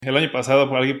El año pasado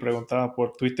alguien preguntaba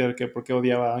por Twitter que por qué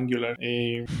odiaba Angular.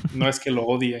 Y no es que lo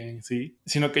odie en sí,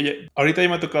 sino que ahorita ya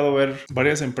me ha tocado ver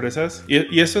varias empresas.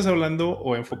 Y esto es hablando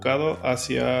o enfocado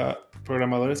hacia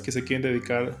programadores que se quieren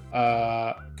dedicar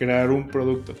a crear un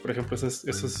producto. Por ejemplo,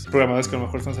 esos programadores que a lo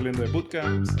mejor están saliendo de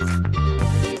bootcamps.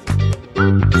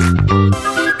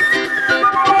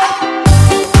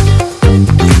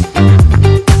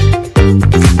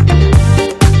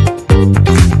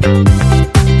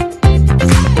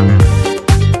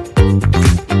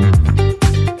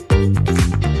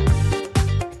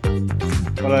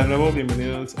 Hola de nuevo,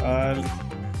 bienvenidos al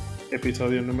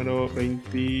episodio número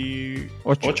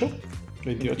 28.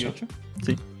 28.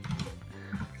 Sí.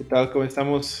 ¿Qué tal? ¿Cómo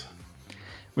estamos?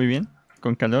 Muy bien,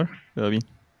 con calor, pero bien.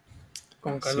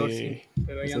 Con calor, sí,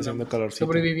 pero ahí está haciendo andamos, calorcito.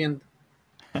 sobreviviendo.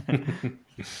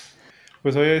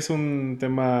 Pues hoy es un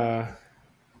tema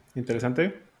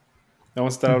interesante.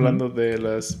 Vamos a estar hablando de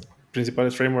las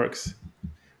principales frameworks.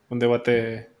 Un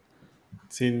debate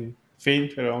sin fin,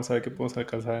 pero vamos a ver qué podemos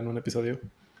alcanzar en un episodio.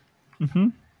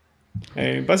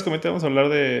 Básicamente vamos a hablar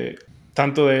de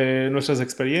tanto de nuestras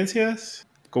experiencias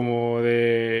como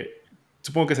de,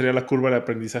 supongo que sería la curva de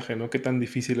aprendizaje, ¿no? Qué tan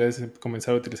difícil es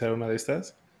comenzar a utilizar una de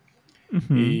estas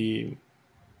y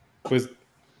pues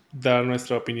dar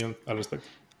nuestra opinión al respecto.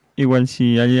 Igual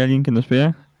si hay alguien que nos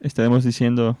vea, estaremos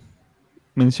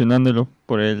mencionándolo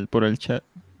por el chat,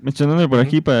 mencionándolo por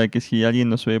aquí para que si alguien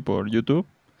nos ve por YouTube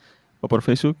o por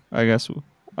Facebook, haga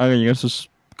llegar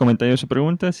sus comentarios o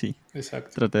preguntas y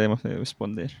trataremos de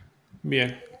responder.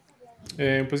 Bien,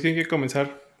 pues ¿quién quiere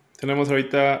comenzar? Tenemos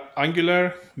ahorita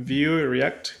Angular, Vue y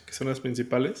React, que son las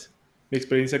principales. Mi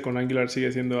experiencia con Angular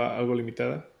sigue siendo algo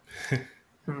limitada.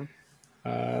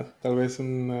 Tal vez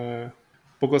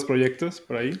pocos proyectos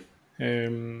por ahí.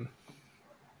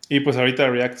 Y pues ahorita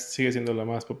React sigue siendo la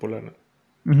más popular,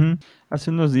 ¿no?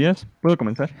 Hace unos días, ¿puedo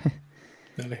comenzar?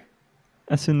 Dale.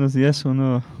 Hace unos días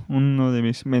uno de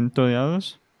mis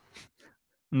mentoreados,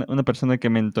 una persona que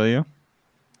mentoreó,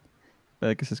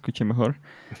 para que se escuche mejor,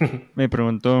 me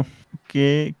preguntó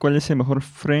cuál es el mejor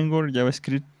framework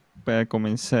JavaScript para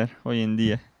comenzar hoy en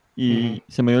día. Y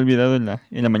se me había olvidado en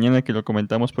la mañana que lo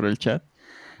comentamos por el chat.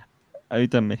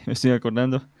 Ahorita me estoy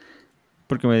acordando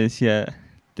porque me decía,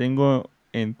 tengo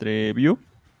entre Vue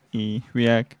y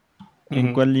React,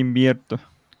 ¿en cuál invierto?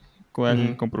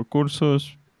 ¿Cuál compro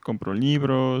cursos? ¿Compro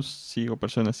libros? ¿Sigo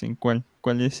personas en cuál?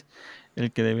 ¿Cuál es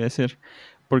el que debe hacer?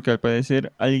 Porque al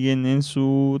parecer alguien en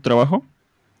su trabajo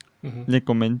le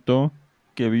comentó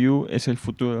que Vue es el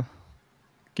futuro,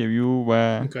 que Vue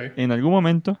va en algún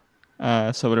momento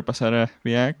a sobrepasar a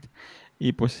React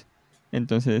y pues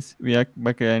entonces React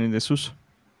va a quedar en desuso.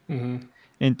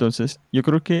 Entonces yo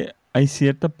creo que hay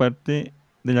cierta parte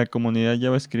de la comunidad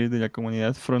JavaScript, de la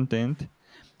comunidad frontend,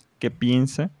 que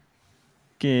piensa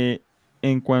que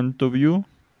en cuanto Vue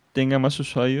tenga más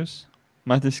usuarios,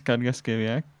 más descargas que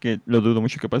React, que lo dudo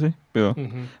mucho que pase, pero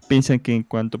piensan que en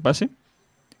cuanto pase,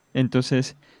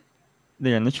 entonces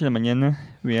de la noche a la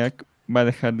mañana React va a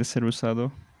dejar de ser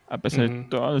usado a pesar de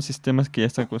todos los sistemas que ya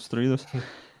están construidos.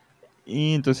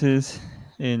 Y entonces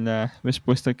en la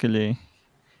respuesta que le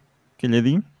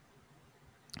di,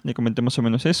 le comenté más o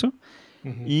menos eso.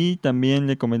 Y también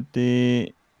le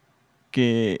comenté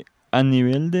que a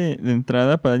nivel de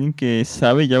entrada, para alguien que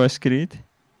sabe JavaScript,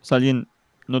 o sea, alguien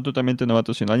no totalmente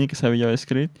novato, sino alguien que sabe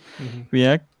JavaScript,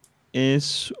 React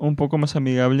es un poco más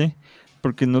amigable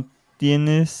porque no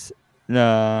tienes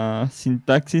la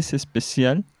sintaxis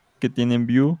especial que tienen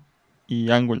Vue y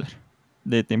Angular,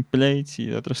 de templates y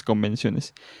de otras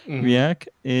convenciones. React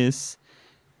es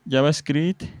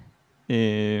JavaScript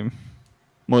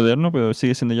moderno, pero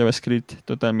sigue siendo JavaScript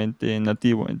totalmente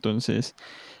nativo. Entonces,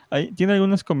 tiene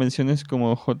algunas convenciones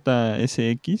como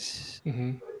JSX,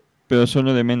 pero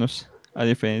solo de menos, a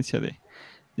diferencia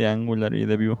de Angular y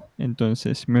de Vue.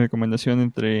 Entonces, mi recomendación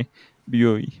entre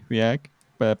Vue y React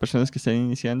para personas que están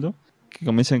iniciando, que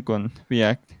comiencen con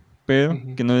React, pero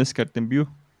que no descarten Vue.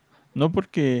 No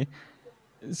porque,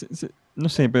 no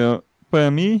sé, pero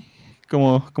para mí,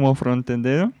 como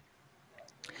frontendero,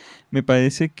 me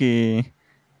parece que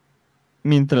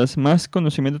mientras más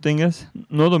conocimiento tengas,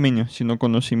 no dominio, sino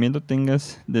conocimiento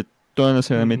tengas de todas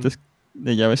las herramientas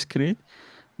de JavaScript,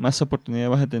 más oportunidad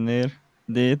vas a tener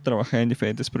de trabajar en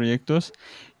diferentes proyectos.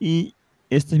 Y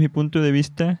este es mi punto de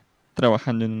vista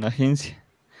trabajando en una agencia.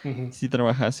 Si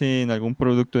trabajase en algún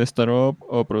producto de startup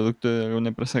o producto de alguna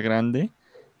empresa grande,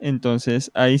 entonces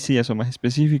ahí sí ya son más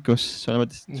específicos.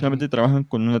 Solamente trabajan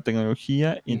con una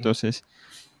tecnología y entonces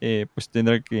pues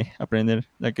tendrá que aprender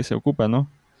la que se ocupa, ¿no?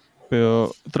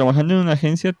 Pero trabajando en una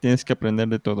agencia tienes que aprender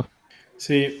de todo.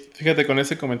 Sí, fíjate, con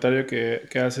ese comentario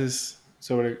que haces,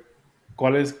 sobre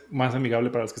cuál es más amigable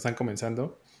para los que están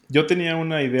comenzando. Yo tenía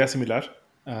una idea similar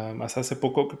hasta hace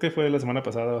poco, creo que fue la semana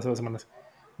pasada o hace 2 semanas.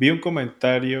 Vi un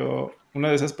comentario, una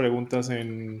de esas preguntas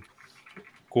en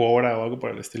Quora o algo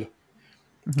por el estilo,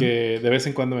 que de vez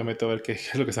en cuando me meto a ver qué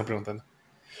es lo que están preguntando.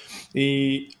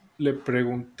 Y le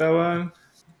preguntaban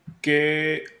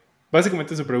que,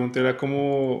 básicamente su pregunta era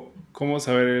cómo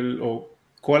saber o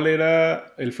cuál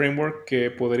era el framework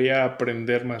que podría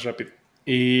aprender más rápido.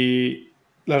 Y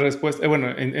la respuesta, bueno,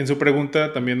 en su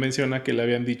pregunta también menciona que le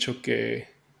habían dicho que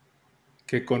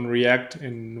con React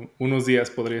en unos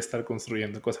días podría estar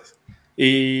construyendo cosas.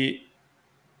 Y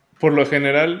por lo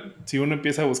general, si uno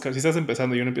empieza a buscar, si estás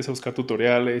empezando y uno empieza a buscar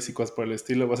tutoriales y cosas por el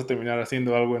estilo, vas a terminar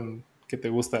haciendo algo que te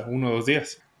gusta 1 o 2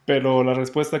 días. Pero la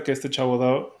respuesta que este chavo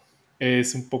da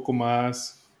es un poco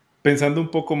más, pensando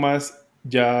un poco más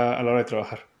ya a la hora de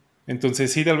trabajar.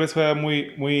 Entonces sí, tal vez fue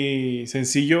muy, muy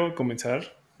sencillo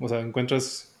comenzar. O sea,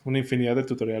 encuentras una infinidad de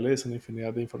tutoriales, una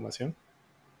infinidad de información.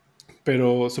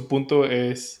 Pero su punto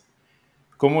es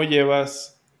cómo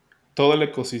llevas todo el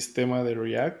ecosistema de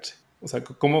React. O sea,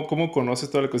 cómo conoces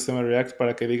todo el ecosistema de React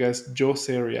para que digas, yo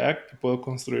sé React y puedo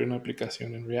construir una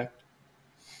aplicación en React.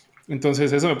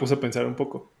 Entonces eso me puso a pensar un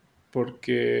poco,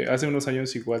 porque hace unos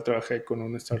años igual trabajé con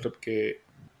una startup que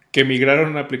migraron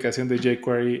una aplicación de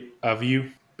jQuery a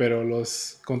Vue, pero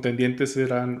los contendientes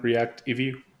eran React y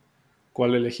Vue.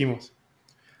 ¿Cuál elegimos?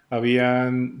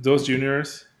 Habían 2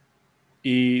 juniors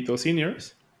y 2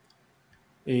 seniors,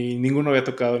 y ninguno había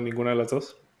tocado ninguna de las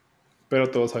dos,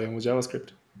 pero todos sabíamos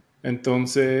JavaScript.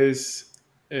 Entonces,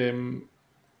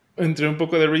 entre un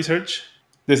poco de research,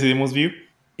 decidimos Vue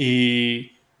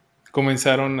y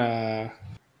comenzaron a...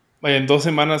 Vaya, en 2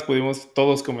 semanas pudimos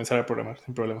todos comenzar a programar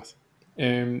sin problemas.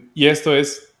 Y esto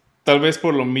es tal vez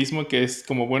por lo mismo que es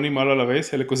como bueno y malo a la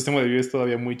vez. El ecosistema de Vue es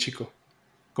todavía muy chico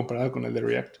comparado con el de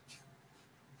React.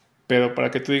 Pero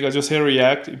para que tú digas, yo sé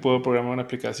React y puedo programar una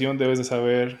aplicación, debes de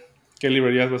saber qué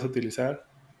librerías vas a utilizar,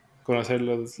 conocer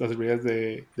las librerías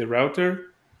de router,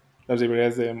 las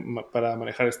librerías para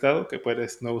manejar estado, que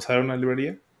puedes no usar una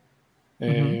librería,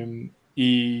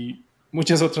 y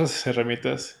muchas otras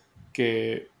herramientas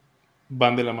que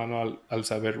van de la mano al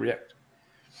saber React.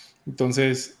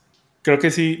 Entonces, creo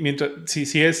que sí,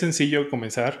 sí es sencillo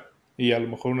comenzar y a lo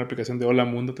mejor una aplicación de Hola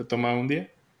Mundo te toma un día.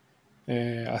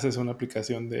 Haces una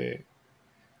aplicación de,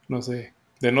 no sé,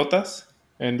 de notas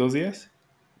en 2 días.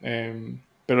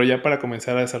 Pero ya para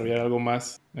comenzar a desarrollar algo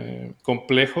más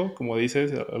complejo, como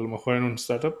dices, a lo mejor en un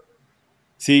startup,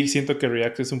 sí siento que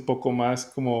React es un poco más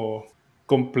como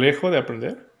complejo de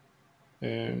aprender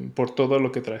por todo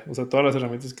lo que trae. O sea, todas las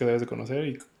herramientas que debes de conocer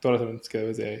y todas las herramientas que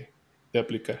debes de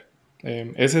aplicar.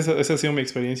 Esa ha sido mi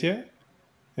experiencia.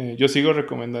 Yo sigo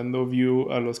recomendando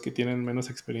Vue a los que tienen menos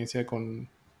experiencia con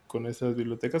estas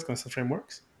bibliotecas, con estos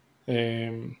frameworks.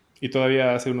 Y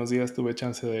todavía hace unos días tuve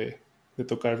chance de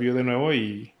tocar Vue de nuevo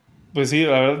y pues sí,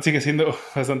 la verdad sigue siendo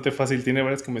bastante fácil. Tiene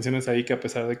varias convenciones ahí que a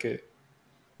pesar de que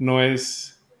no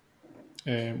es...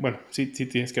 bueno, sí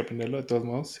tienes que aprenderlo de todos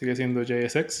modos. Sigue siendo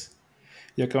JSX.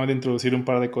 Y acaban de introducir un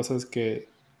par de cosas que,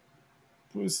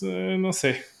 pues, no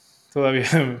sé.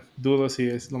 Todavía dudo si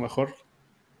es lo mejor.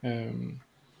 En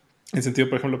sentido,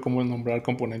 por ejemplo, cómo nombrar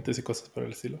componentes y cosas por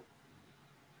el estilo.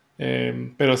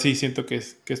 Pero sí, siento que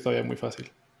es todavía muy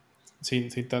fácil. Sin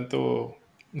tanto,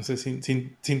 no sé,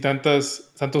 sin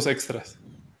tantos extras,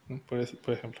 ¿no?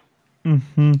 Por ejemplo.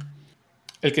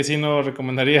 El que sí no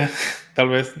recomendaría, tal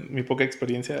vez mi poca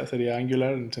experiencia, sería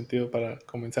Angular en el sentido para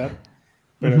comenzar.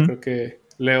 Pero creo que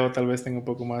Leo tal vez tenga un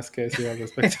poco más que decir al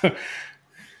respecto.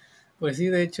 Pues sí,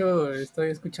 de hecho, estoy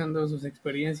escuchando sus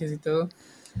experiencias y todo.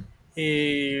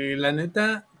 Y la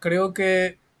neta, creo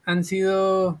que han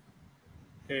sido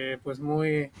pues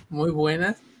muy, muy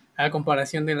buenas a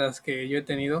comparación de las que yo he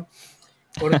tenido.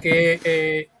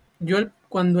 Porque yo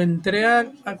cuando entré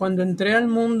al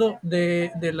mundo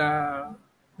de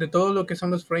todo lo que son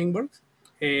los frameworks,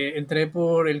 entré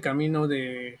por el camino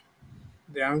de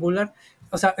Angular.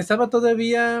 O sea, estaba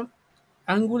todavía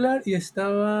Angular y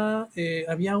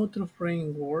había otro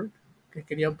framework que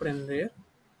quería aprender,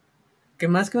 que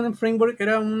más que un framework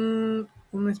era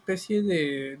una especie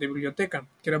de biblioteca,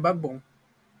 que era Backbone.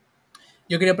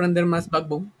 Yo quería aprender más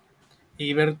Backbone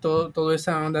y ver toda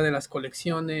esa onda de las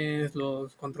colecciones,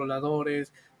 los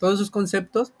controladores, todos esos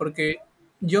conceptos, porque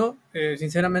yo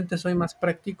sinceramente soy más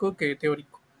práctico que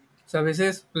teórico. O sea, a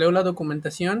veces leo la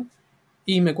documentación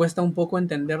y me cuesta un poco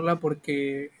entenderla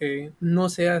porque no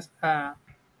sé a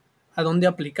dónde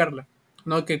aplicarla,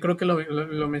 ¿no? Que creo que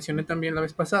lo mencioné también la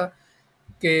vez pasada,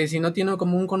 que si no tiene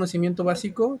como un conocimiento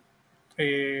básico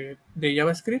de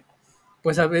JavaScript,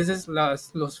 pues a veces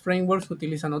los frameworks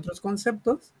utilizan otros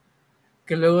conceptos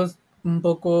que luego es un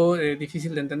poco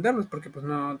difícil de entenderlos porque pues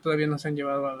no, todavía no se han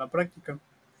llevado a la práctica.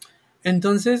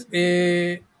 Entonces,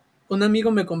 un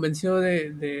amigo me convenció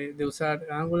de usar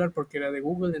Angular porque era de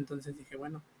Google, entonces dije,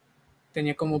 bueno,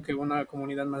 tenía como que una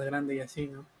comunidad más grande y así,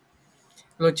 ¿no?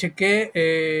 Lo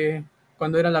chequé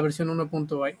cuando era la versión 1.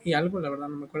 Y algo, la verdad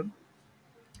no me acuerdo.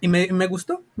 Y me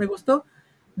gustó, me gustó.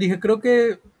 Dije, creo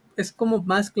que es como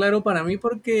más claro para mí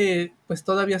porque pues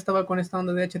todavía estaba con esta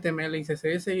onda de HTML y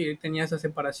CSS y tenía esa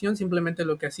separación. Simplemente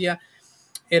lo que hacía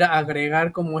era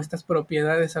agregar como estas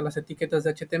propiedades a las etiquetas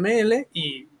de HTML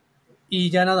y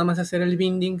ya nada más hacer el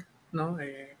binding, ¿no?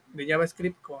 De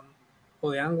JavaScript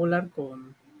o de Angular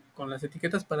con las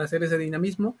etiquetas para hacer ese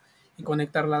dinamismo y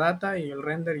conectar la data y el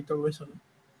render y todo eso, ¿no?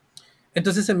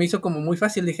 Entonces se me hizo como muy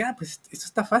fácil. Dije, pues esto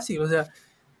está fácil, o sea,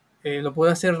 lo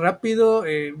puedo hacer rápido.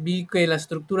 Vi que la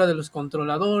estructura de los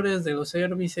controladores, de los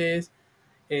services,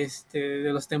 de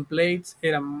los templates,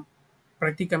 era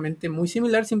prácticamente muy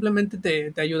similar, simplemente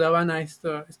te ayudaban a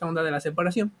esta onda de la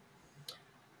separación.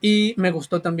 Y me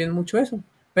gustó también mucho eso.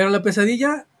 Pero la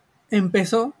pesadilla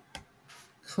empezó,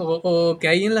 o que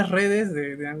hay en las redes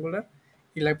de Angular,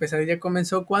 y la pesadilla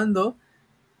comenzó cuando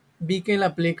vi que la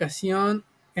aplicación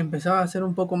empezaba a ser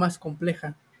un poco más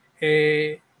compleja.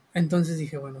 Eh, entonces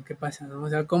dije, bueno, ¿qué pasa? ¿No? O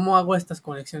sea, ¿cómo hago estas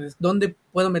conexiones? ¿Dónde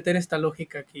puedo meter esta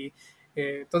lógica aquí?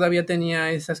 Todavía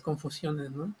tenía esas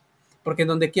confusiones, ¿no? Porque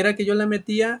donde quiera que yo la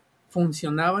metía,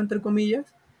 funcionaba, entre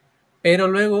comillas, pero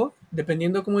luego,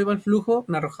 dependiendo cómo iba el flujo,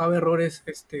 me arrojaba errores,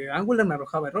 Angular me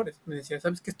arrojaba errores. Me decía,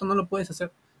 ¿sabes que esto no lo puedes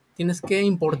hacer? Tienes que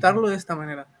importarlo de esta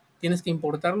manera. Tienes que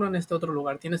importarlo en este otro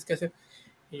lugar. Tienes que hacer...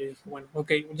 Y yo dije, bueno,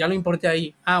 ok, ya lo importé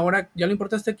ahí. Ahora ya lo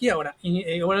importaste aquí, ahora.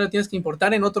 Y ahora lo tienes que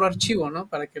importar en otro archivo, ¿no?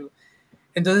 Para que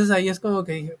Entonces ahí es como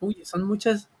que dije, uy, son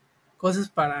muchas cosas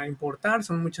para importar,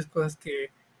 son muchas cosas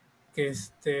que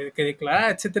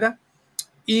declarar, etcétera.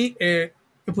 Y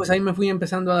pues ahí me fui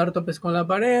empezando a dar topes con la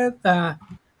pared, a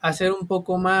hacer un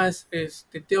poco más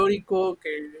teórico,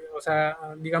 o sea,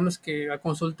 digamos que a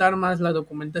consultar más la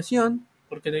documentación,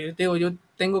 porque te digo, yo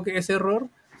tengo ese error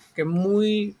que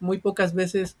muy pocas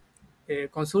veces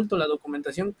consulto la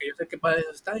documentación, que yo sé que para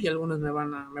eso está y algunos me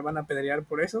van a apedrear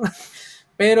por eso,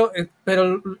 pero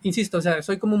insisto, o sea,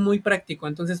 soy como muy práctico,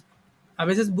 entonces a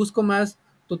veces busco más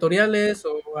tutoriales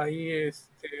o ahí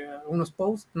unos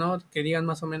posts, ¿no? Que digan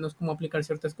más o menos cómo aplicar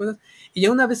ciertas cosas. Y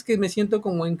ya una vez que me siento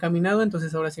como encaminado,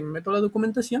 entonces ahora sí me meto a la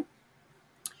documentación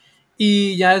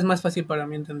y ya es más fácil para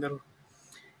mí entenderlo.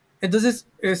 Entonces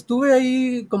estuve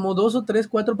ahí como 2 o 3,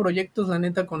 4 proyectos, la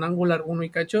neta, con Angular 1 y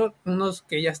cacho, unos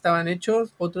que ya estaban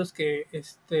hechos, otros que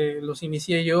los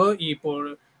inicié yo y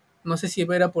no sé si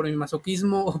era por mi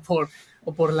masoquismo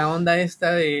o por la onda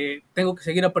esta de tengo que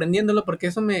seguir aprendiéndolo, porque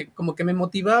eso como que me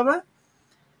motivaba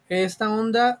esta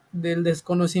onda del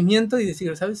desconocimiento y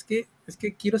decir, ¿sabes qué? Es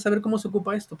que quiero saber cómo se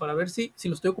ocupa esto para ver si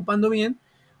lo estoy ocupando bien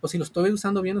o si lo estoy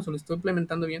usando bien o si lo estoy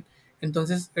implementando bien.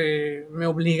 Entonces me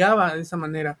obligaba de esa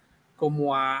manera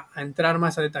como a entrar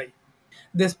más a detalle.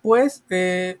 Después,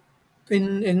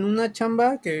 en una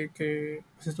chamba que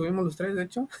pues estuvimos los tres, de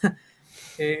hecho,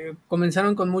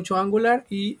 comenzaron con mucho Angular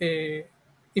y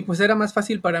pues era más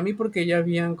fácil para mí porque ya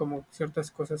habían como ciertas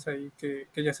cosas ahí que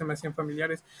ya se me hacían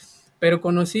familiares. Pero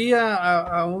conocí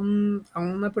a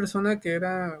una persona que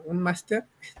era un máster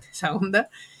de esa onda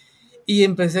y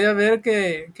empecé a ver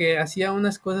que hacía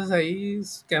unas cosas ahí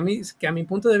que a mi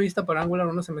punto de vista para Angular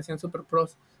 1 se me hacían super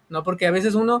pros, ¿no? Porque a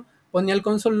veces uno ponía el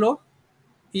console log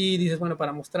y dices, bueno,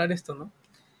 para mostrar esto, ¿no?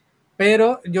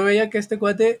 Pero yo veía que este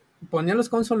cuate ponía los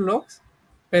console logs,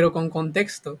 pero con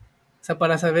contexto. O sea,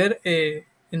 para saber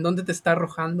en dónde te está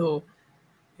arrojando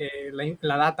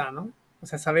la data, ¿no? O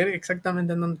sea, saber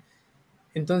exactamente en dónde.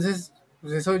 Entonces,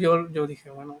 pues eso yo dije,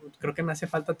 bueno, creo que me hace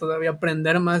falta todavía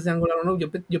aprender más de Angular 1.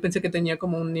 Yo pensé que tenía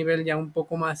como un nivel ya un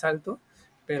poco más alto,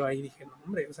 pero ahí dije, no,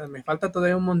 hombre, o sea, me falta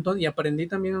todavía un montón y aprendí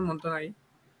también un montón ahí.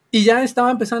 Y ya estaba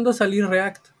empezando a salir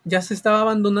React, ya se estaba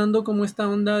abandonando como esta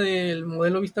onda del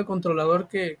modelo vista controlador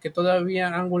que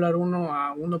todavía Angular 1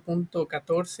 a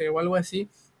 1.14 o algo así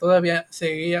todavía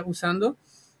seguía usando.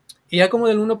 Y ya como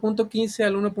del 1.15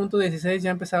 al 1.16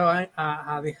 ya empezaba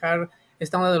a dejar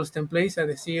esta onda de los templates, a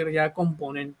decir ya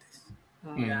componentes,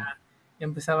 ¿no? Ya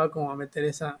empezaba como a meter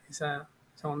esa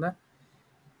onda.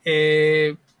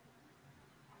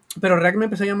 Pero React me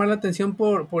empezó a llamar la atención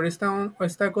por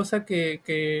esta cosa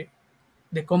de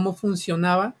cómo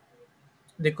funcionaba,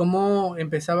 de cómo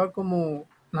empezaba como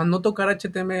a no tocar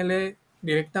HTML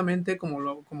directamente como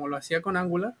lo hacía con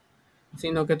Angular,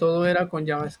 sino que todo era con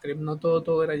JavaScript, no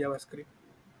todo era JavaScript.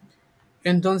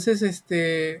 Entonces,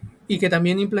 y que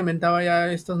también implementaba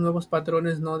ya estos nuevos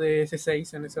patrones, ¿no? De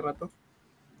S6 en ese rato.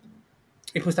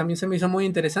 Y pues también se me hizo muy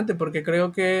interesante porque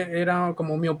creo que era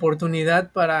como mi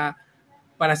oportunidad para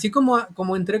así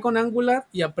como entré con Angular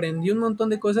y aprendí un montón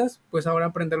de cosas, pues ahora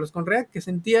aprenderlos con React, que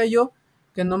sentía yo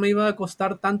que no me iba a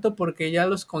costar tanto porque ya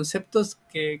los conceptos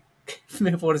que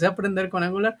me forcé a aprender con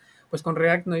Angular, pues con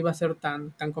React no iba a ser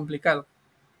tan complicado.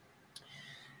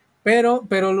 Pero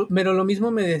lo mismo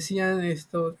me decían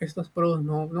estos pros,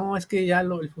 no, es que ya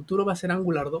el futuro va a ser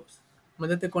Angular 2.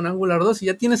 Métete con Angular 2 y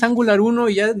ya tienes Angular 1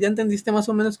 y ya entendiste más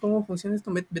o menos cómo funciona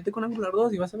esto. Vete con Angular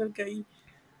 2 y vas a ver que ahí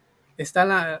está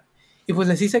la... Y pues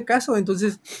les hice caso,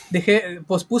 entonces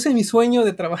pospuse mi sueño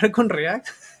de trabajar con React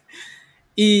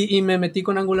y me metí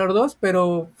con Angular 2,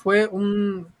 pero fue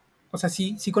o sea,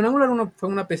 si con Angular 1 fue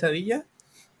una pesadilla,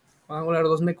 con Angular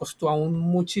 2 me costó aún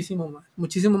muchísimo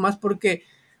más porque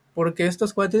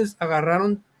estos cuates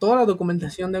agarraron toda la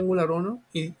documentación de Angular 1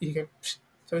 y dije,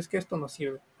 ¿sabes qué? Esto no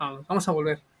sirve, vamos a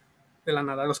volver de la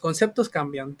nada, los conceptos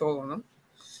cambian todo, ¿no?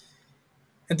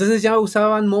 Entonces ya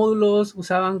usaban módulos,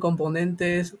 usaban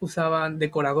componentes, usaban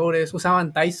decoradores,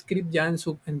 usaban TypeScript ya en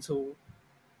su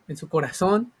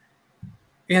corazón.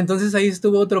 Y entonces ahí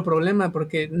estuvo otro problema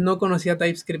porque no conocía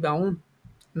TypeScript aún.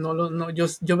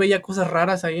 Yo veía cosas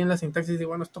raras ahí en la sintaxis y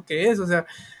digo, bueno, ¿esto qué es? O sea,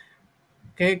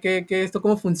 ¿qué esto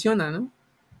cómo funciona, no?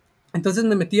 Entonces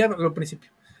me metí a lo principio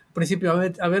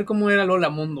a ver cómo era Lola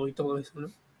Mundo y todo eso,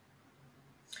 ¿no?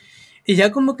 Y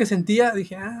ya como que sentía,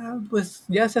 dije, pues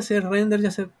ya sé hacer render, ya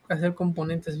sé hacer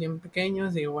componentes bien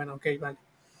pequeños. Digo, bueno, ok, vale.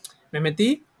 Me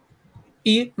metí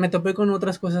y me topé con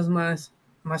otras cosas más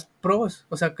pros,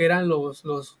 o sea, que eran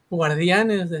los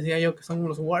guardianes, decía yo, que son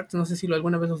los wards, no sé si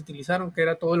alguna vez los utilizaron, que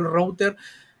era todo el router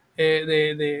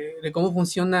de cómo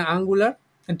funciona Angular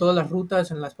en todas las rutas,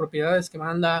 en las propiedades que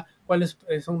manda, cuáles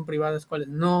son privadas, cuáles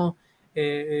no,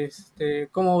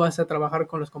 cómo vas a trabajar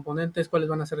con los componentes, cuáles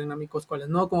van a ser dinámicos, cuáles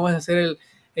no, cómo vas a hacer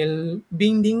el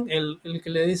binding, el que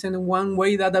le dicen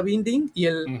one-way data binding y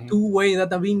el two-way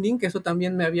data binding, que eso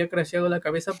también me había crasheado la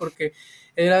cabeza porque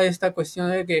era esta cuestión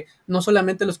de que no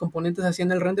solamente los componentes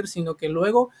hacían el render, sino que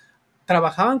luego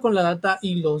trabajaban con la data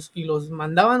y los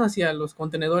mandaban hacia los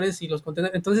contenedores y los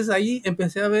contenedores. Entonces ahí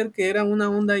empecé a ver que era una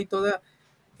onda ahí toda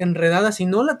enredada. Si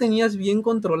no la tenías bien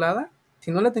controlada,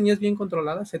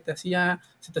 se te hacía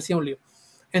un lío.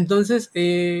 Entonces,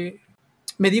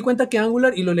 me di cuenta que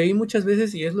Angular, y lo leí muchas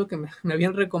veces y es lo que me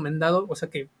habían recomendado, o sea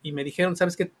que, y me dijeron,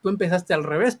 sabes que tú empezaste al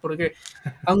revés, porque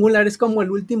Angular es como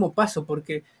el último paso,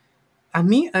 porque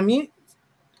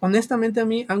honestamente a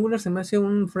mí Angular se me hace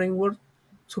un framework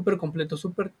súper completo,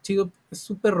 súper chido,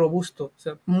 súper robusto, o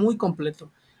sea, muy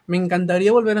completo. Me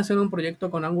encantaría volver a hacer un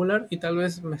proyecto con Angular y tal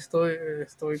vez me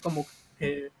estoy como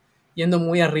yendo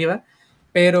muy arriba,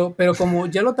 pero como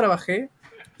ya lo trabajé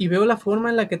y veo la forma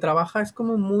en la que trabaja, es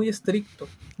como muy estricto,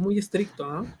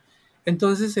 ¿no?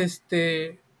 Entonces,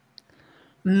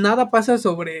 nada pasa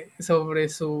sobre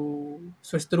su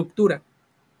estructura,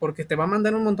 porque te va a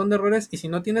mandar un montón de errores y si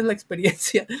no tienes la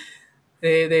experiencia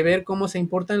de ver cómo se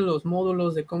importan los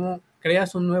módulos, de cómo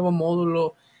creas un nuevo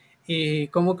módulo y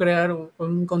cómo crear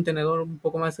un contenedor un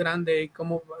poco más grande y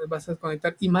cómo vas a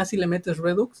conectar, y más si le metes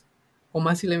Redux o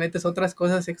más si le metes otras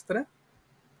cosas extra,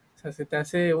 o sea, se te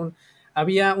hace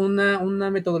Había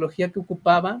una metodología que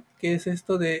ocupaba, que es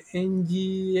esto de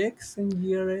NGX,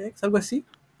 algo así,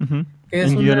 que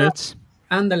es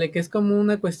ándale, que es como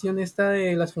una cuestión esta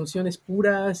de las funciones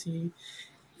puras y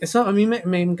eso a mí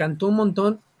me encantó un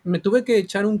montón. Me tuve que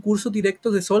echar un curso directo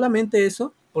de solamente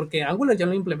eso, porque Angular ya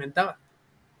lo implementaba.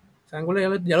 O sea,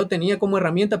 Angular ya lo tenía como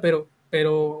herramienta,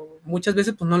 pero muchas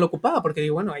veces pues no lo ocupaba, porque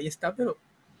digo, bueno, ahí está, pero...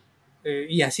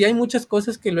 y así hay muchas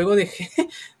cosas que luego dejé,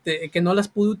 que no las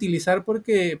pude utilizar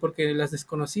porque las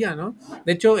desconocía, ¿no?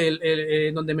 De hecho,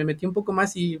 donde me metí un poco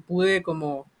más y pude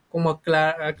como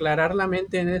aclarar la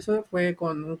mente en eso fue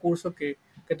con un curso que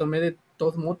tomé de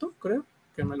Todd Moto, creo,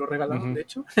 que me lo regalaron, de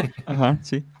hecho. Ajá,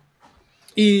 sí.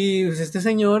 Y pues este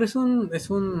señor es un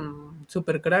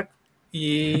super crack.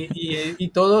 Y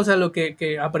todo, o sea, lo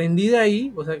que aprendí de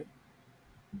ahí, o sea,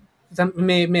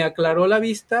 me aclaró la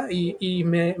vista y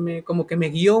como que me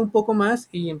guió un poco más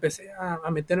y empecé a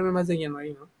meterme más de lleno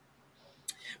ahí, ¿no?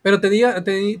 Pero tenía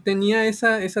todavía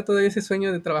ese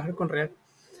sueño de trabajar con React.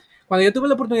 Cuando yo tuve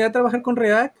la oportunidad de trabajar con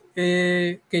React,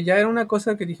 que ya era una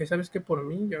cosa que dije, ¿sabes qué?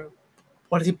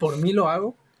 Ahora sí, por mí lo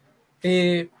hago.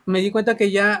 Me di cuenta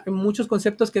que ya muchos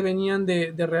conceptos que venían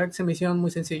de React se me hicieron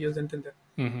muy sencillos de entender.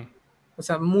 O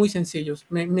sea, muy sencillos.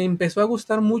 Me empezó a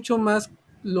gustar mucho más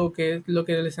lo que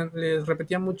les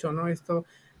repetía mucho, ¿no? Esto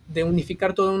de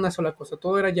unificar todo en una sola cosa.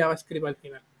 Todo era JavaScript al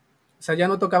final. O sea, ya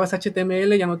no tocabas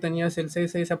HTML, ya no tenías el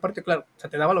CSS aparte, claro, o sea,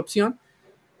 te daba la opción,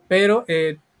 pero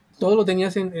todo lo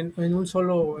tenías en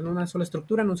una sola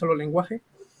estructura, en un solo lenguaje.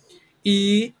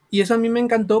 Y eso a mí me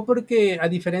encantó porque, a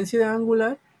diferencia de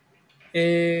Angular,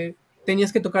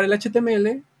 tenías que tocar el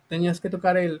HTML, tenías que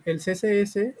tocar el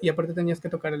CSS y aparte tenías que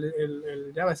tocar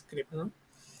el JavaScript, ¿no?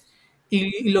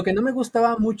 Y lo que no me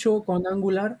gustaba mucho con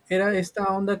Angular era esta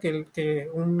onda que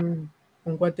un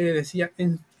cuate decía,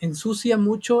 ensucia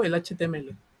mucho el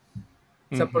HTML.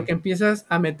 O sea, porque empiezas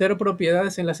a meter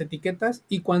propiedades en las etiquetas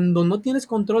y cuando no tienes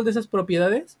control de esas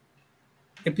propiedades,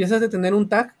 empiezas a tener un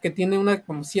tag que tiene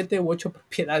como 7 u 8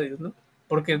 propiedades, ¿no?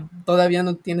 Porque todavía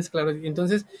no tienes claro. Y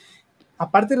entonces,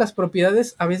 aparte las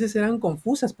propiedades a veces eran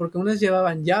confusas porque unas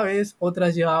llevaban llaves,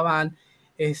 otras llevaban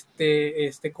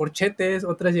corchetes,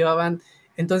 otras llevaban...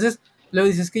 Entonces, luego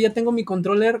dices que ya tengo mi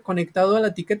controller conectado a la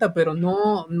etiqueta, pero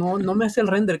no me hace el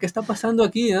render. ¿Qué está pasando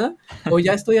aquí? O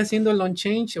ya estoy haciendo el on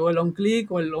change o el on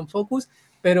click o el on focus,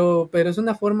 pero es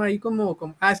una forma ahí como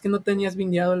es que no tenías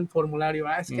bindeado el formulario,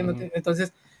 es que no te...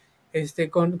 Entonces,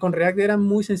 con React era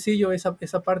muy sencillo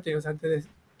esa parte, o sea,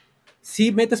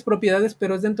 sí metes propiedades,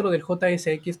 pero es dentro del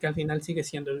JSX, que al final sigue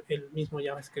siendo el mismo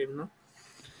JavaScript, ¿no?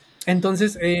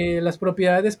 Entonces, las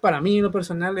propiedades para mí, en lo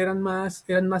personal, eran más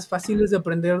fáciles de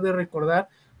aprender, de recordar,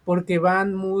 porque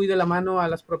van muy de la mano a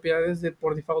las propiedades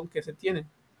por default que se tienen.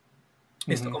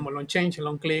 Esto como el on change, el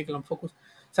on click, el on focus.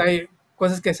 O sea, hay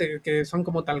cosas que son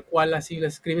como tal cual, así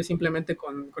las escribes simplemente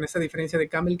con esa diferencia de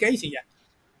camel case y ya,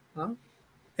 ¿no?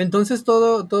 Entonces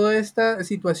toda esta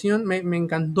situación me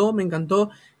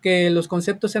encantó que los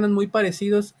conceptos eran muy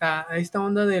parecidos a esta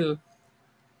onda del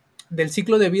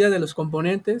ciclo de vida de los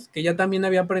componentes, que ya también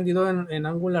había aprendido en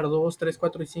Angular 2, 3,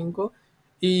 4 y 5,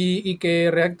 y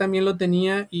que React también lo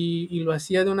tenía y lo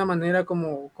hacía de una manera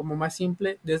como más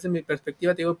simple desde mi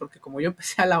perspectiva, te digo, porque como yo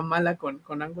empecé a la mala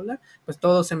con Angular, pues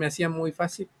todo se me hacía muy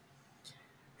fácil.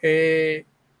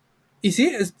 Y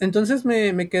sí, entonces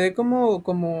me quedé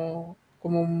como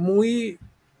muy...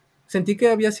 Sentí que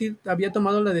había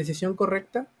tomado la decisión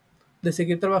correcta de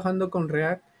seguir trabajando con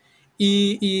React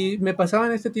y me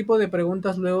pasaban este tipo de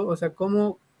preguntas luego, o sea,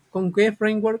 ¿con qué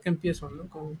framework empiezo? ¿No?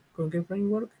 ¿Con qué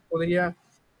framework podría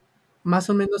más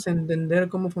o menos entender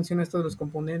cómo funciona esto de los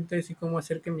componentes y cómo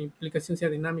hacer que mi aplicación sea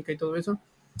dinámica y todo eso?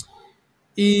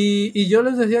 Y yo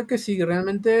les decía que si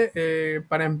realmente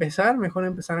para empezar, mejor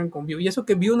empezaran con Vue. Y eso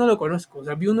que Vue no lo conozco, o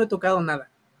sea, Vue no he tocado nada.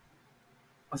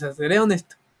 O sea, seré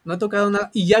honesto, no he tocado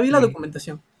nada. Y ya vi la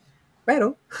documentación.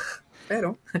 Pero,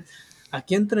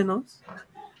 aquí entre nos,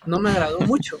 no me agradó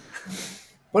mucho.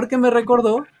 Porque me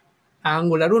recordó a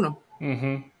Angular 1.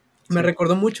 Me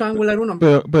recordó mucho a Angular 1.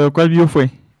 Pero ¿cuál view fue?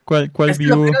 ¿Cuál Es que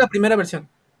view? era la primera versión.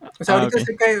 O sea, ahorita Ok.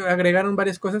 sé que agregaron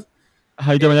varias cosas.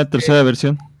 Ahí ya va la tercera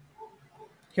versión.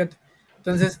 Fíjate.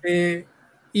 Entonces,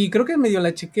 y creo que medio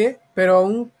la chequé, pero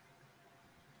aún,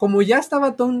 como ya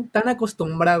estaba tan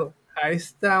acostumbrado a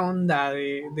esta onda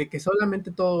de que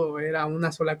solamente todo era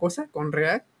una sola cosa con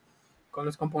React, con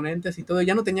los componentes y todo,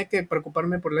 ya no tenía que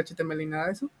preocuparme por el HTML y nada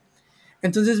de eso.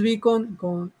 Entonces vi con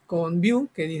Vue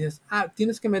que dices,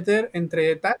 tienes que meter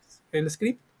entre tags el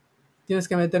script, tienes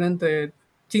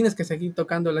que seguir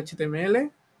tocando el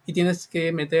HTML y tienes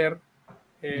que meter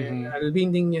al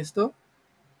binding y esto,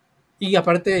 y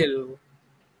aparte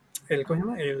 ¿cómo se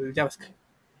llama? El JavaScript.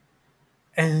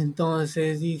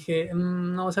 Entonces dije,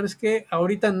 no, ¿sabes qué?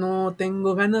 Ahorita no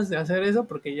tengo ganas de hacer eso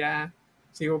porque ya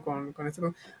sigo con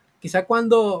esto. Quizá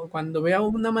cuando vea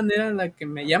una manera en la que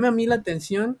me llame a mí la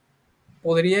atención,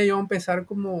 podría yo empezar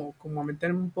como a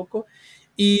meterme un poco.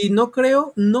 Y no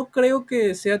creo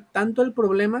que sea tanto el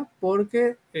problema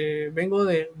porque vengo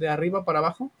de arriba para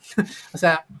abajo. O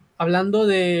sea, hablando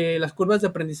de las curvas de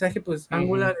aprendizaje, pues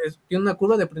Angular tiene una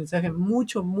curva de aprendizaje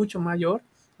mucho, mucho mayor.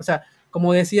 O sea,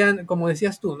 como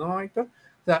decías tú, ¿no, Héctor?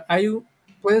 O sea,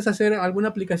 puedes hacer alguna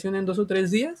aplicación en 2 o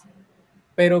 3 días,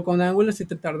 pero con Angular sí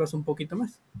te tardas un poquito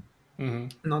más.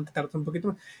 No, te tardas un poquito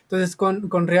más. Entonces,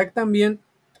 con React también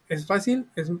es fácil,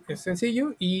 es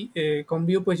sencillo, y con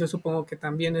Vue pues yo supongo que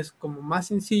también es como más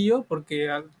sencillo, porque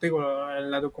digo,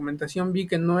 en la documentación vi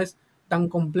que no es tan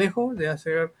complejo de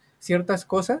hacer ciertas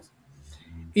cosas,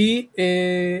 y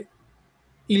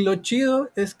lo chido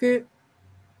es que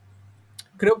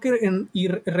creo que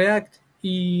React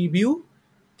y Vue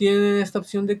tienen esta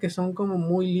opción de que son como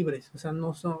muy libres, o sea,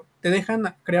 te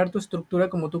dejan crear tu estructura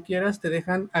como tú quieras, te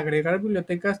dejan agregar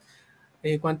bibliotecas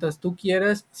cuantas tú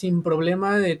quieras, sin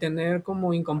problema de tener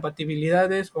como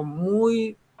incompatibilidades o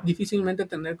muy difícilmente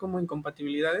tener como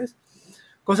incompatibilidades,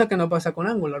 cosa que no pasa con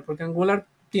Angular, porque Angular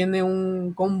tiene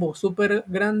un combo súper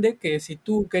grande que si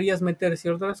tú querías meter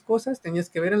ciertas cosas, tenías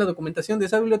que ver en la documentación de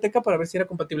esa biblioteca para ver si era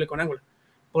compatible con Angular.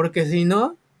 Porque si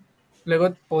no,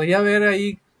 luego podría haber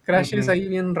ahí crashes Ujú. ahí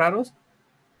bien raros.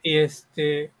 Y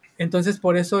entonces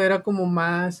por eso era como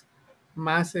más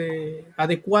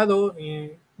adecuado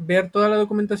ver toda la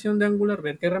documentación de Angular,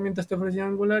 ver qué herramientas te ofrecía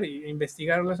Angular y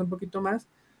investigarlas un poquito más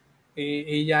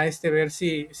y ya ver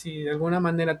si de alguna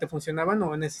manera te funcionaban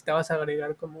o necesitabas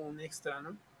agregar como un extra,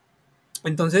 ¿no?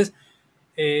 Entonces,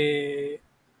 eh,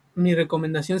 mi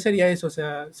recomendación sería eso, o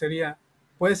sea,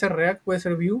 puede ser React, puede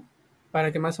ser Vue,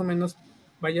 para que más o menos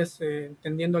vayas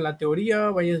entendiendo la teoría,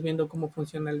 vayas viendo cómo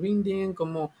funciona el binding,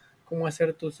 cómo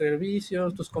hacer tus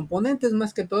servicios, tus componentes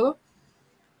más que todo,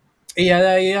 y ya de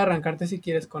ahí arrancarte si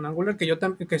quieres con Angular,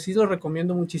 que sí lo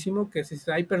recomiendo muchísimo, que si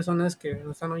hay personas que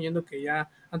nos están oyendo que ya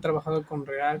han trabajado con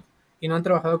React y no han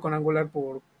trabajado con Angular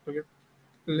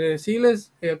sí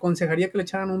les aconsejaría que le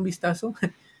echaran un vistazo,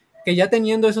 que ya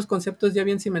teniendo esos conceptos ya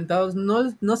bien cimentados,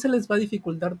 no se les va a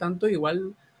dificultar tanto,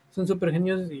 igual son súper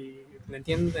genios y le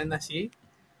entienden así,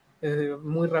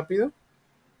 muy rápido,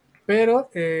 pero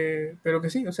que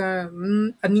sí, o sea,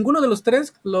 a ninguno de los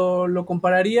tres lo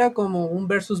compararía como un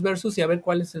versus versus y a ver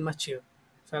cuál es el más chido.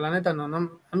 O sea, la neta, no,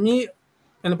 a mí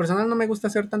en lo personal no me gusta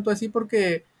hacer tanto así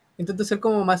porque intento ser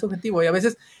como más objetivo y a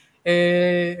veces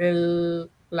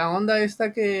la onda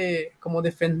esta que como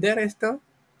defender esto,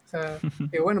 o sea,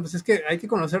 que bueno, pues es que hay que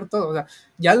conocer todo, o sea,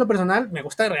 ya en lo personal me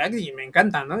gusta React y me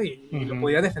encanta, ¿no? Y lo Ujú.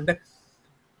 podía defender.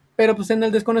 Pero pues en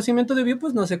el desconocimiento de Vue,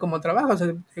 pues no sé cómo trabaja, o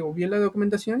sea, vi la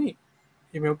documentación y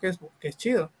veo que es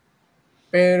chido.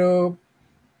 Pero,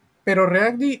 pero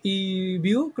React y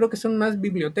Vue creo que son más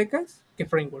bibliotecas que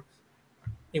frameworks.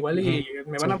 Igual y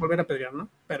Ujú. me van a Sí. volver a pedrear, ¿no?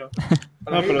 Pero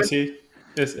para No, mí, pero sí,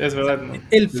 es o sea, verdad, ¿no? Desde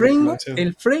que lo mencionas.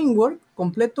 el framework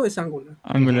completo es Angular.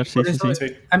 Ujú. Angular, sí, Por sí, eso sí.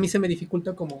 Sí. a mí se me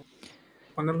dificulta como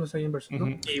ponerlos ahí en versus, ¿no?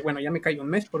 Ujú. Y bueno, ya me callo un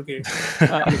mes porque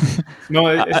Ah, No,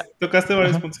 ah, ah, tocaste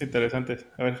varios ajá. puntos interesantes.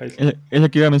 A ver, Jail. Es lo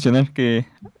que iba a mencionar, que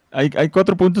hay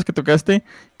 4 puntos que tocaste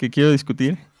que quiero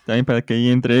discutir, también para que ahí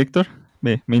entre Héctor,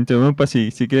 me interrumpa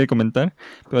si quiere comentar,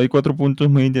 pero hay 4 puntos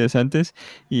muy interesantes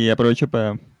y aprovecho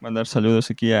para mandar saludos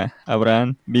aquí a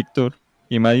Abraham, Víctor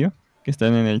y Mario, que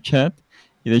están en el chat.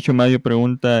 Y de hecho Mario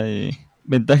pregunta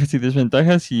ventajas y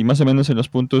desventajas y más o menos en los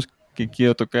puntos que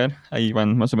quiero tocar, ahí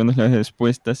van más o menos las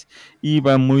respuestas y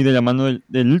va muy de la mano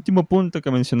del último punto que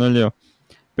mencionó Leo,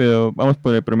 pero vamos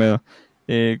por el primero.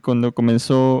 Cuando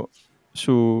comenzó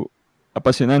su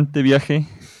apasionante viaje,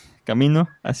 camino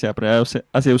hacia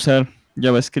usar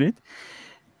JavaScript,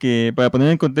 que para poner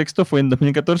en contexto fue en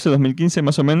 2014, 2015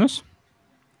 más o menos,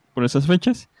 por esas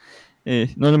fechas.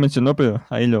 No lo mencionó, pero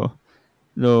ahí lo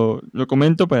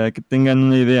comento para que tengan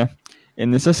una idea.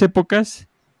 En esas épocas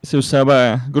se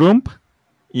usaba Grump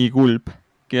y Gulp,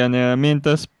 que eran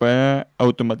herramientas para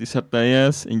automatizar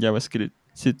tareas en JavaScript.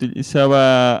 Se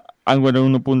utilizaba Angular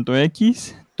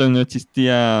 1.x, todavía no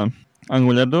existía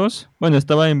Angular 2. Bueno,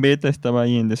 estaba en beta, estaba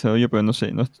ahí en desarrollo, pero no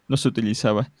se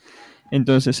utilizaba.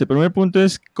 Entonces, el primer punto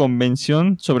es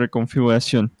convención sobre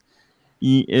configuración.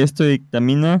 Y esto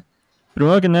dictamina,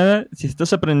 primero que nada, si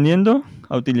estás aprendiendo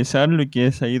a utilizarlo y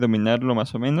quieres ahí dominarlo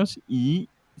más o menos, y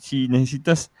si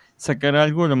necesitas sacar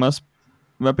algo lo más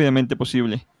rápidamente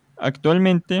posible.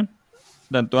 Actualmente,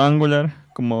 tanto Angular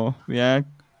como React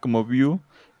como Vue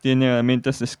tienen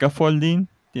herramientas de scaffolding,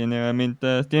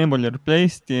 tienen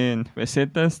boilerplates, tienen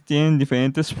recetas, tienen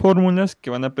diferentes fórmulas que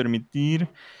van a permitir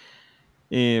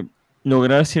eh,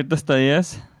 lograr ciertas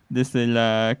tareas desde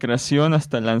la creación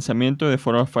hasta el lanzamiento de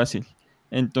forma fácil.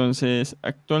 Entonces,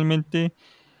 actualmente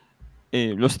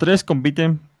los tres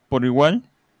compiten por igual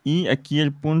y aquí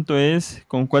el punto es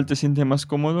con cuál te sientes más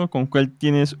cómodo, con cuál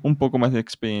tienes un poco más de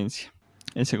experiencia.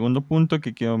 El segundo punto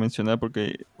que quiero mencionar,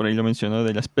 porque por ahí lo mencionó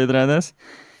de las pedradas,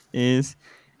 es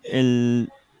el,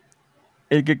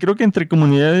 el que creo que entre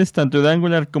comunidades tanto de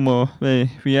Angular como de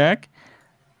React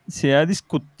se ha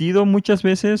discutido muchas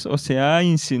veces o se ha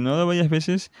insinuado varias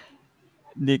veces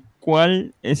de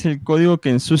cuál es el código que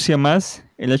ensucia más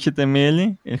el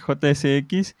HTML, el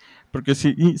JSX, porque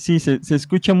sí, sí se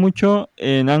escucha mucho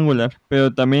en Angular,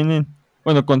 pero también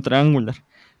bueno, contra Angular,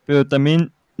 pero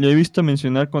también lo he visto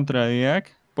mencionar contra React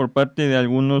por parte de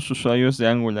algunos usuarios de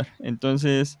Angular.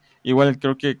 Entonces, igual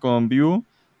creo que con Vue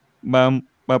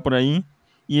va por ahí.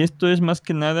 Y esto es más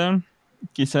que nada,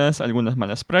 quizás algunas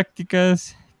malas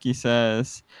prácticas,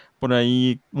 quizás por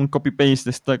ahí un copy-paste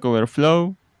de Stack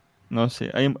Overflow. No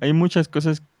sé, hay muchas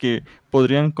cosas que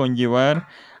podrían conllevar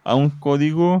a un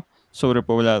código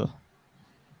sobrepoblado.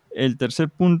 El tercer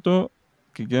punto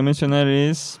que quiero mencionar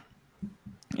es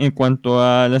en cuanto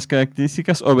a las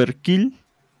características overkill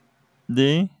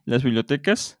de las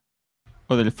bibliotecas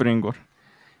o del framework.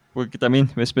 Porque también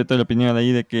respeto la opinión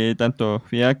ahí de que tanto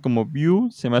React como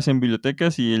Vue se basan en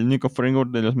bibliotecas y el único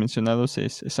framework de los mencionados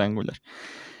es Angular.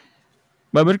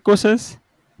 Va a haber cosas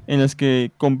en las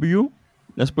que con Vue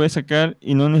las puedes sacar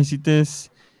y no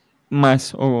necesites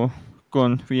más, o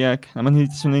con React nada más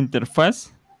necesitas una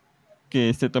interfaz que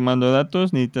esté tomando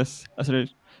datos, necesitas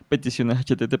hacer peticiones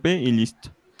HTTP y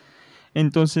listo.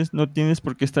 Entonces no tienes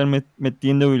por qué estar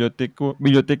metiendo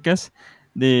bibliotecas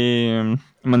de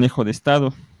manejo de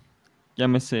estado,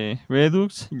 llámese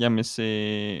Redux,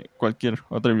 llámese cualquier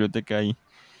otra biblioteca ahí.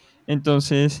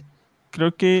 Entonces,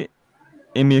 creo que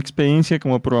en mi experiencia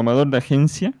como programador de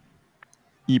agencia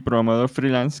y programador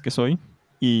freelance que soy,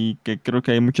 y que creo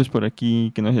que hay muchos por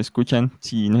aquí que nos escuchan,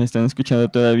 si nos están escuchando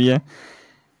todavía,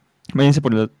 váyanse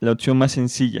por la opción más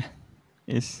sencilla.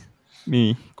 Es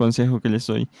mi consejo que les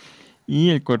doy. Y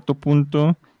el cuarto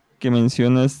punto que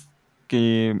mencionas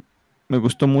que me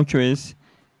gustó mucho es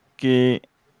que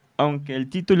aunque el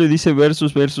título dice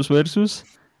versus,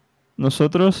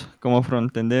 nosotros como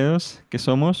frontenderos que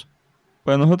somos,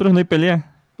 para nosotros no hay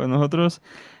pelea. Para nosotros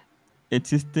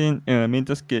existen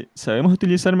herramientas que sabemos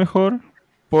utilizar mejor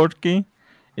porque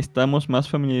estamos más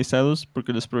familiarizados,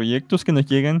 porque los proyectos que nos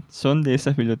llegan son de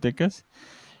esas bibliotecas.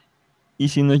 Y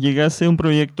si nos llegase un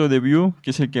proyecto de Vue,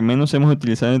 que es el que menos hemos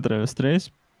utilizado entre los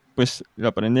tres, pues lo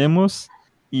aprendemos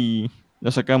y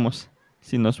lo sacamos.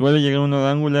 Si nos vuelve a llegar uno de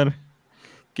Angular,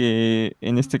 que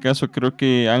en este caso creo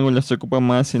que Angular se ocupa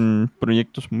más en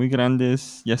proyectos muy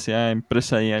grandes, ya sea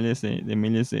empresariales de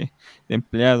miles de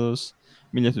empleados,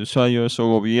 miles de usuarios, o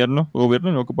gobierno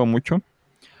lo ocupa mucho,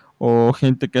 o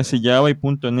gente que hace Java y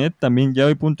 .NET, también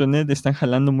Java y .NET están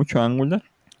jalando mucho Angular.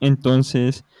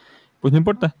 Entonces, pues no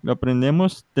importa, lo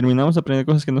aprendemos, terminamos de aprender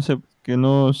cosas que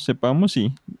no sepamos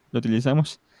y lo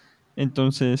utilizamos.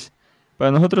 Entonces,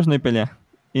 para nosotros no hay pelea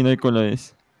y no hay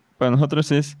colores. Para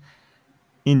nosotros es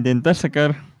intentar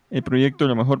sacar el proyecto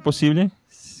lo mejor posible,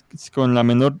 con la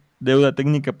menor deuda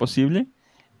técnica posible,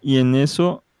 y en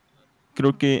eso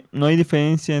creo que no hay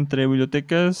diferencia entre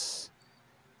bibliotecas,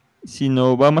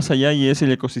 sino va más allá y es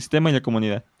el ecosistema y la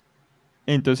comunidad.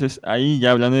 Entonces ahí,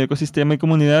 ya hablando de ecosistema y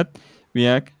comunidad,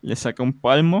 React le saca un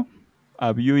palmo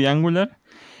a Vue y Angular.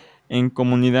 En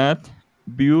comunidad,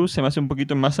 Vue se me hace un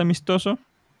poquito más amistoso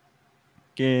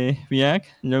que React.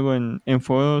 Luego en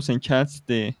foros, en chats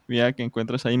de React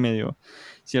encuentras ahí medio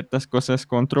ciertas cosas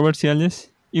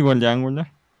controversiales, igual de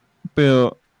Angular.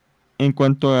 Pero en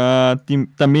cuanto a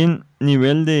también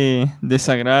nivel de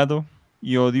desagrado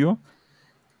y odio,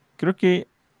 creo que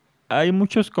hay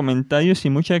muchos comentarios y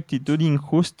mucha actitud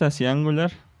injusta hacia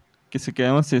Angular que se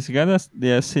quedaron sesgadas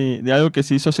de algo que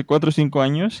se hizo hace 4 o 5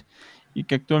 años y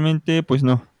que actualmente pues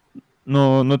no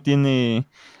tiene,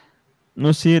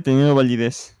 no sigue teniendo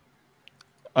validez.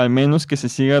 Al menos que se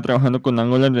siga trabajando con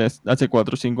Angular desde hace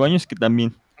 4 o 5 años, que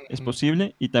también es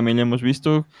posible y también lo hemos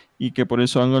visto, y que por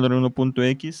eso Angular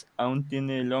 1.x aún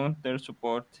tiene long-term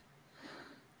support.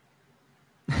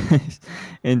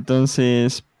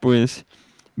 Entonces, pues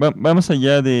vamos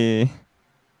allá de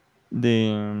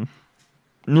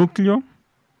núcleo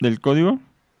del código.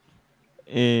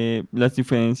 Las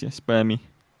diferencias para mí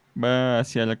va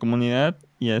hacia la comunidad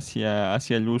y hacia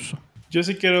el uso. Yo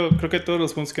sí creo que todos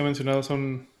los puntos que he mencionado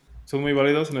son muy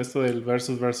válidos en esto del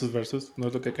versus. No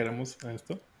es lo que queremos en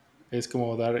esto. Es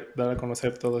como dar a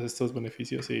conocer todos estos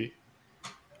beneficios y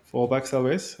fallbacks tal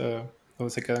vez,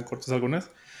 donde se quedan cortos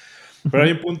algunas. Pero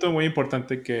hay un punto muy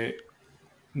importante que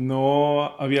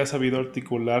no había sabido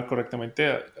articular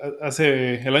correctamente.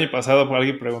 El año pasado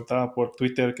alguien preguntaba por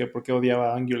Twitter que por qué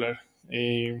odiaba Angular.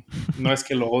 No es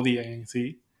que lo odie en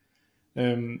sí,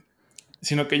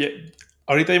 sino que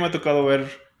ahorita ya me ha tocado ver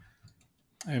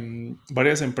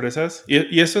varias empresas,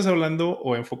 y esto es hablando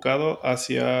o enfocado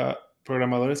hacia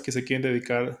programadores que se quieren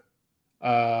dedicar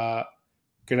a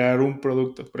crear un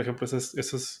producto. Por ejemplo,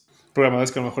 esos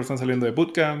programadores que a lo mejor están saliendo de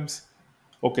bootcamps,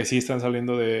 o que sí están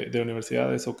saliendo de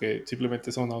universidades, o que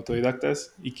simplemente son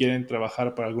autodidactas y quieren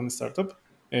trabajar para algún startup,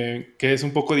 que es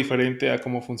un poco diferente a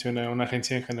cómo funciona una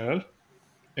agencia en general.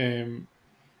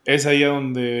 Es ahí a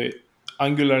donde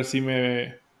Angular sí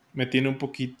me tiene un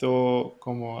poquito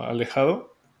como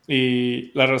alejado,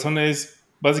 y la razón es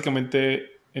básicamente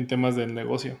en temas del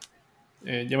negocio.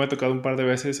 Ya me ha tocado un par de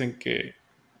veces en que,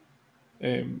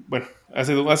 bueno,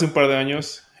 hace un par de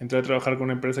años entré a trabajar con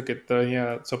una empresa que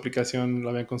traía su aplicación,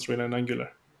 la habían construido en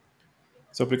Angular.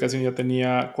 Su aplicación ya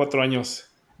tenía 4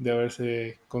 años de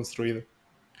haberse construido,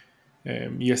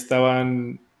 y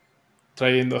estaban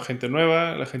trayendo a gente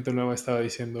nueva. La gente nueva estaba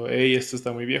diciendo, hey, esto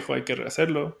está muy viejo, hay que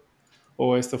rehacerlo,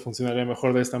 o esto funcionaría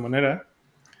mejor de esta manera.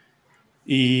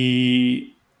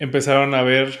 y empezaron a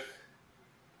ver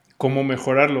cómo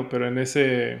mejorarlo, pero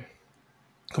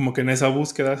como que en esa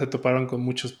búsqueda se toparon con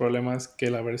muchos problemas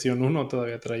que la versión uno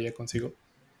todavía traía consigo.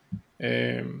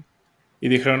 Eh, y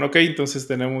dijeron, ok, entonces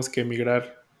tenemos que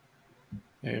migrar.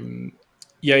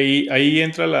 Y ahí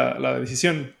entra la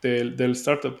decisión del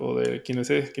startup o de quien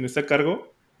esté a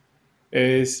cargo,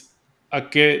 es a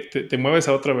qué te mueves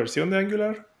a otra versión de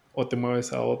Angular o te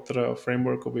mueves a otra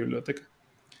framework o biblioteca.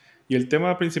 Y el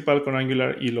tema principal con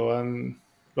Angular, y lo han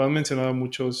mencionado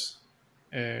muchos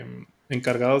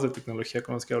encargados de tecnología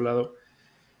con los que he hablado,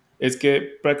 es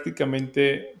que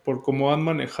prácticamente por cómo han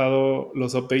manejado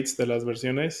los updates de las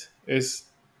versiones,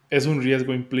 es un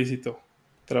riesgo implícito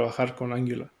trabajar con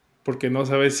Angular, porque no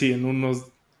sabes si en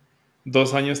unos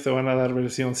 2 años te van a dar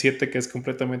versión 7 que es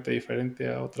completamente diferente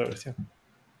a otra versión,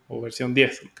 o versión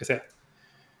 10, lo que sea.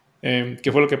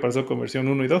 Que fue lo que pasó con versión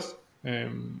 1 y 2.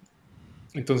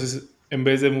 Entonces, en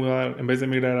vez de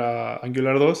migrar a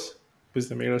Angular 2, pues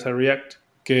te migras a React,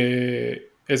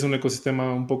 que es un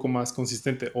ecosistema un poco más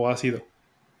consistente, o ha sido.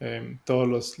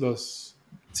 Todos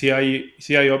sí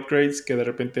hay upgrades que de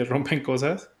repente rompen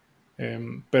cosas,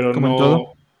 pero Como en todo.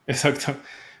 no, exacto,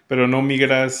 pero no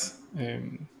migras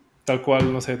tal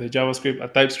cual, no sé, de JavaScript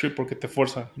a TypeScript porque te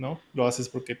forzan, ¿no? Lo haces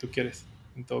porque tú quieres,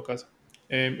 en todo caso.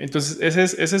 Entonces,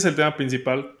 ese es el tema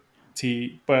principal.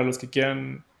 Si para los que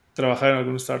quieran trabajar en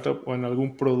algún startup o en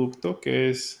algún producto, que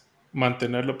es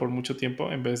mantenerlo por mucho tiempo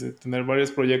en vez de tener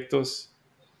varios proyectos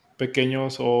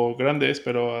pequeños o grandes,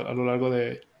 pero a lo largo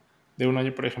de un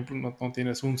año, por ejemplo, no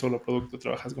tienes un solo producto,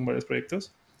 trabajas con varios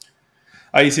proyectos.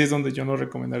 Ahí sí es donde yo no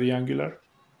recomendaría Angular.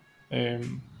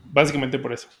 Básicamente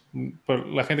por eso. Por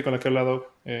la gente con la que he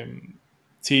hablado,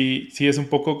 sí es un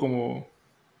poco como,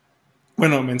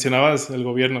 bueno, mencionabas el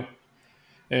gobierno.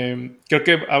 Creo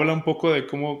que habla un poco de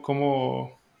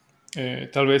cómo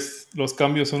tal vez los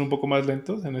cambios son un poco más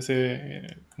lentos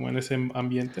como en ese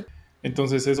ambiente.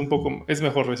 Entonces es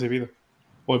mejor recibido.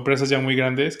 O empresas ya muy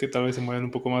grandes que tal vez se mueven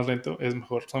un poco más lento, es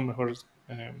mejor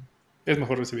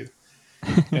recibido.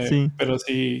 Sí, Pero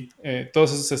sí,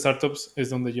 todos esos startups es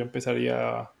donde yo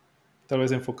empezaría tal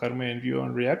vez a enfocarme en Vue o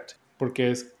en React,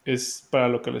 porque es para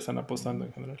lo que le están apostando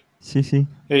en general. sí, sí.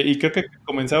 Y creo que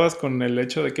comenzabas con el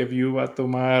hecho de que Vue va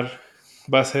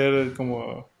a ser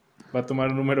como, va a tomar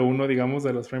el número uno, digamos,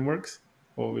 de los frameworks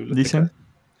o Dicen. bibliotecas.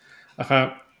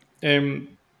 Ajá.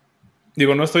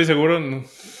 Digo, no estoy seguro, no,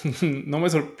 no me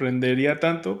sorprendería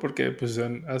tanto porque pues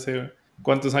hace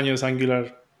cuántos años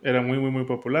Angular era muy, muy, muy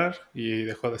popular y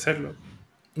dejó de serlo.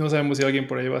 No sabemos si alguien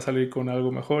por ahí va a salir con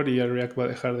algo mejor y el React va a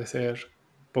dejar de ser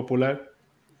popular,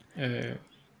 eh,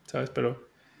 ¿sabes? Pero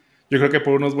yo creo que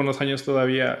por unos buenos años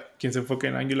todavía quien se enfoque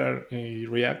en Angular y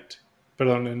React,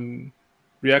 perdón, en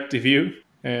React y Vue,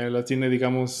 la tiene,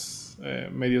 digamos,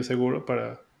 medio seguro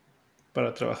para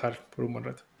trabajar por un buen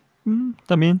rato.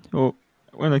 También,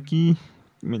 bueno, aquí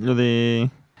lo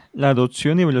de la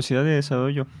adopción y velocidad de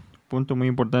desarrollo, punto muy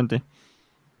importante,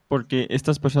 porque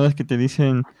estas personas que te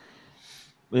dicen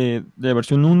de la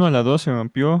versión 1 a la 2 se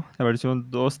rompió, la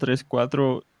versión 2 3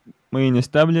 4 muy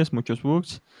inestables, muchos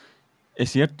bugs,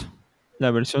 es cierto. La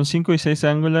versión 5 y 6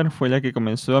 Angular fue la que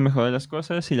comenzó a mejorar las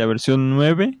cosas y la versión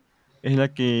 9 es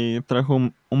la que trajo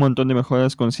un montón de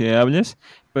mejoras considerables,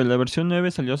 pero la versión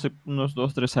 9 salió hace unos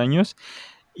 2 3 años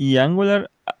y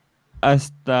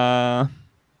hasta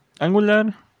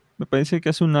Angular, me parece que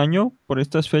hace un año, por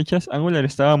estas fechas, Angular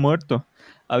estaba muerto.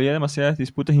 Había demasiadas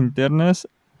disputas internas,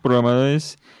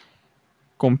 programadores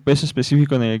con peso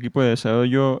específico en el equipo de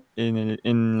desarrollo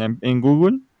en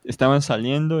Google estaban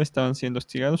saliendo, estaban siendo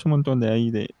hostigados, un montón de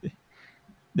ahí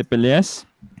de peleas,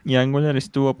 y Angular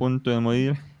estuvo a punto de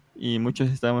morir y muchos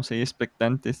estábamos ahí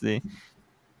expectantes de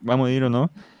va a morir o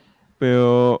no,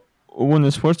 pero hubo un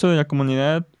esfuerzo de la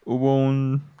comunidad, hubo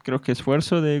creo que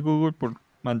esfuerzo de Google por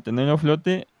mantenerlo a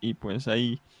flote y pues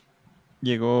ahí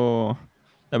llegó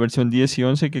la versión 10 y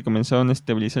 11 que comenzaron a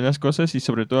estabilizar las cosas y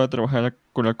sobre todo a trabajar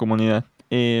con la comunidad.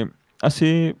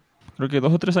 Hace creo que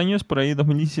 2 o 3 años, por ahí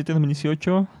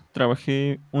 2017-2018,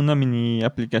 trabajé una mini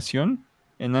aplicación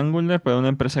en Angular para una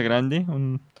empresa grande,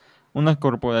 una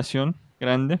corporación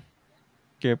grande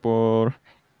que por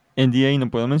NDA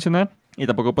no puedo mencionar y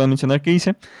tampoco puedo mencionar qué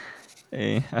hice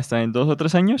hasta en 2 o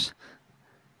 3 años.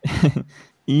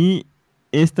 Y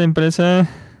esta empresa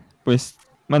pues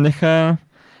maneja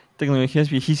tecnologías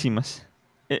viejísimas.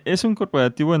 Es un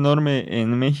corporativo enorme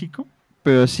en México,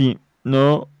 pero sí,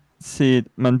 no se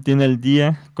mantiene al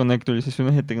día con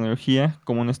actualizaciones de tecnología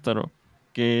como un startup,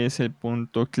 que es el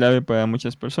punto clave para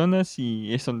muchas personas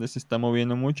y es donde se está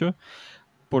moviendo mucho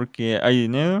porque hay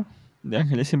dinero de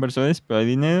ángeles inversores, pero hay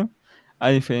dinero, a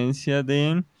diferencia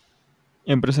de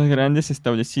empresas grandes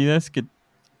establecidas que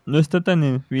no está tan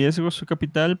en riesgo su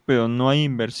capital, pero no hay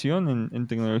inversión en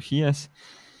tecnologías.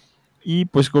 Y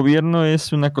pues gobierno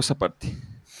es una cosa aparte.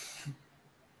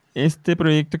 Este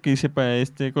proyecto que hice para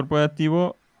este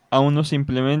corporativo aún no se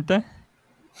implementa.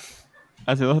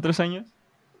 Hace 2 o 3 años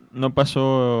no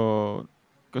pasó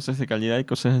cosas de calidad y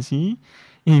cosas así.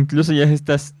 E incluso ya se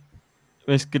está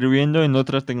escribiendo en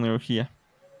otra tecnología.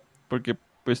 Porque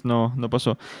pues no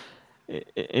pasó.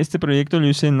 Este proyecto lo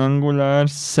hice en Angular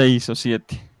 6 o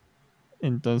 7.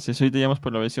 Entonces ahorita ya vamos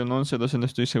por la versión 11 o 12, no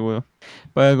estoy seguro.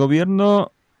 Para el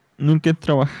gobierno nunca he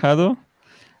trabajado,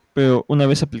 pero una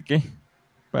vez apliqué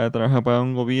para trabajar para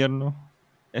un gobierno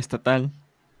estatal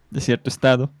de cierto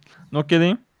estado. No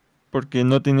quedé porque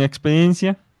no tenía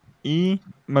experiencia y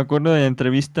me acuerdo de la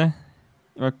entrevista,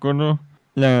 me acuerdo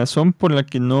la razón por la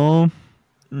que no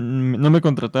me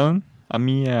contrataron a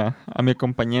mí, a mi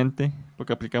acompañante,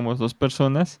 porque aplicamos 2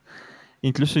 personas.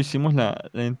 Incluso hicimos la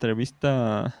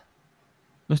entrevista,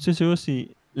 no estoy seguro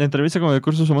si la entrevista con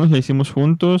recursos humanos la hicimos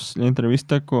juntos, la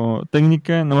entrevista con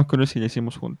técnica, no me acuerdo si la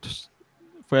hicimos juntos.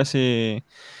 Fue hace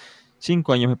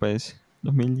 5 años, me parece.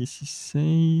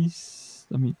 2016,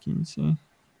 2015.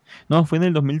 No, fue en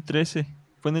el 2013.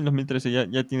 Fue en el 2013,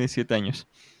 ya tiene 7 años.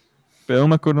 Pero aún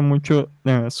me acuerdo mucho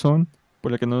la razón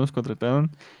por la que no nos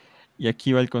contrataron. Y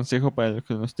aquí va el consejo para los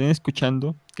que nos estén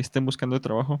escuchando, que estén buscando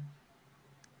trabajo,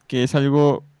 que es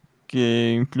algo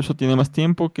que incluso tiene más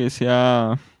tiempo, que se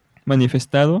ha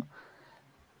manifestado,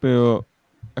 pero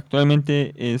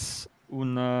actualmente es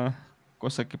una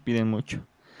cosa que piden mucho.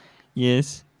 Y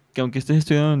es que aunque estés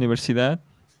estudiando en la universidad,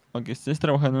 aunque estés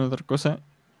trabajando en otra cosa,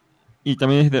 y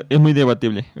también es muy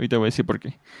debatible, ahorita voy a decir por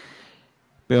qué,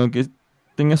 pero aunque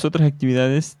tengas otras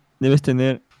actividades, debes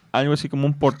tener algo así como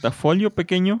un portafolio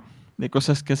pequeño de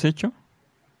cosas que has hecho,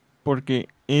 porque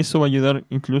eso va a ayudar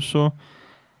incluso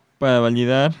para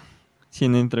validar si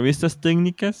en entrevistas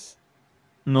técnicas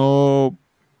no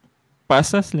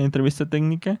pasas la entrevista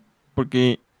técnica,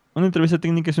 porque una entrevista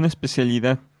técnica es una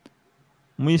especialidad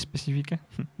muy específica,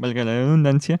 valga la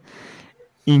redundancia,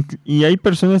 y hay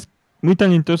personas muy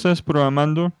talentosas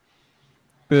programando,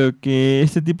 pero que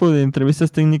este tipo de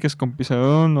entrevistas técnicas con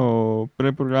pizarrón o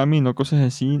pre-programming o cosas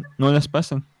así no las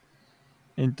pasan.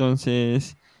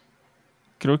 Entonces,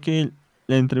 creo que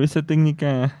la entrevista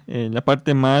técnica, la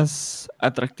parte más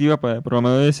atractiva para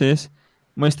programadores es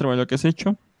muéstrame lo que has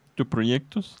hecho, tus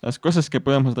proyectos, las cosas que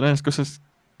puedas mostrar, las cosas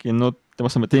que no te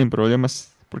vas a meter en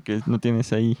problemas porque no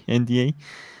tienes ahí NDA.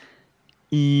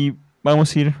 Y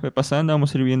vamos a ir repasando,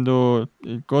 vamos a ir viendo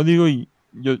el código y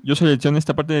yo selecciono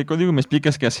esta parte del código y me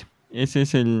explicas qué hace. Ese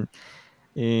es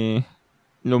eh,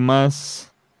 lo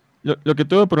más, lo que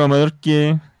todo programador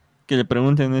quiere que le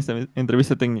pregunten en esta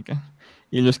entrevista técnica.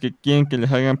 Y los que quieren que les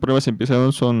hagan pruebas en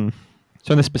Pizarrón son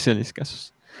especiales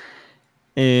casos.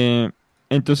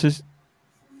 Entonces,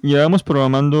 llevamos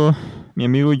programando mi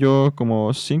amigo y yo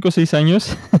como 5 o 6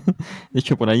 años. De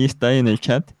hecho, por ahí está en el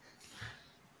chat.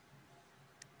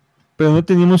 Pero no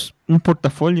teníamos un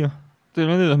portafolio. Estoy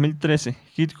hablando de 2013.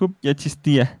 GitHub ya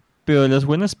existía. Pero las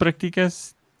buenas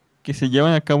prácticas que se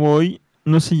llevan a cabo hoy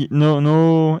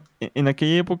en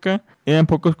aquella época eran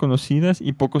poco conocidas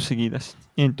y poco seguidas.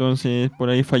 Entonces por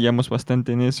ahí fallamos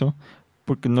bastante en eso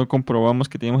porque no comprobamos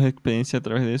que teníamos experiencia a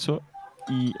través de eso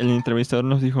y el entrevistador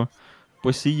nos dijo,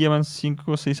 pues sí llevan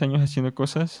 5 o 6 años haciendo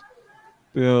cosas,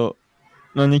 pero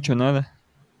no han hecho nada.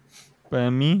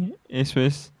 Para mí eso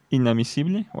es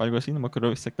inadmisible o algo así, no me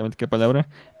acuerdo exactamente qué palabra,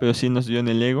 pero sí nos dio en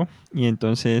el ego y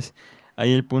entonces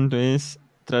ahí el punto es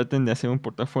traten de hacer un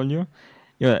portafolio.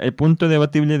 Y ahora, el punto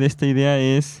debatible de esta idea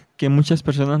es que muchas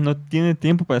personas no tienen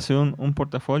tiempo para hacer un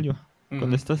portafolio.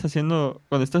 Cuando estás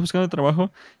buscando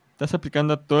trabajo, estás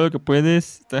aplicando a todo lo que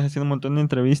puedes, estás haciendo un montón de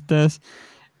entrevistas.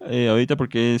 Ahorita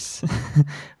porque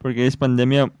es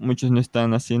pandemia, muchos no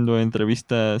están haciendo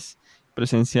entrevistas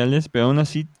presenciales, pero aún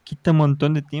así quita un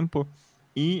montón de tiempo.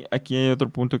 Y aquí hay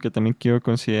otro punto que también quiero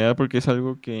considerar porque es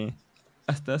algo que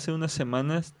hasta hace unas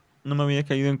semanas no me había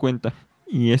caído en cuenta.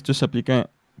 Y esto se aplica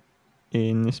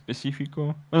en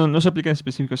específico, bueno, no se aplica en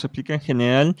específico, se aplica en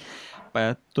general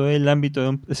para todo el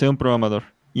ámbito de ser un programador.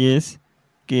 Y es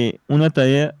que una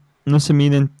tarea no se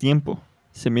mide en tiempo,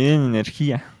 se mide en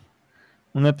energía.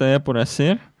 Una tarea por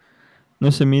hacer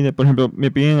no se mide. Por ejemplo,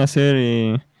 me piden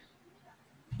hacer,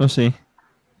 no sé,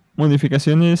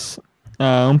 modificaciones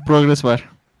a un progress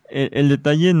bar. El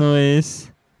detalle no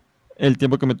es el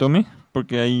tiempo que me tome,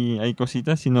 porque hay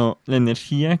cositas, sino la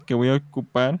energía que voy a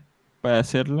ocupar para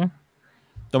hacerla,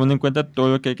 tomando en cuenta todo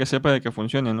lo que hay que hacer para que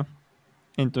funcione, ¿no?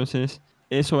 Entonces,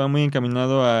 eso va muy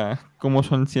encaminado a cómo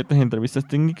son ciertas entrevistas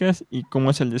técnicas y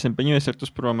cómo es el desempeño de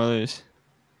ciertos programadores.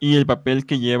 y el papel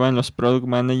que llevan los product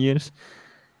managers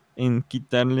en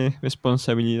quitarle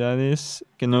responsabilidades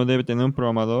que no debe tener un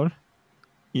programador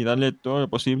y darle todo lo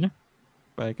posible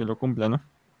para que lo cumpla, ¿no?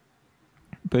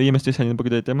 Pero ya me estoy saliendo un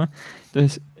poquito de tema.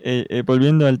 Entonces,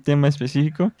 volviendo al tema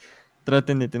específico,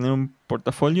 traten de tener un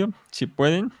portafolio, si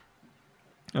pueden,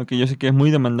 aunque yo sé que es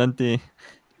muy demandante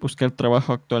buscar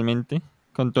trabajo actualmente,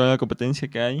 con toda la competencia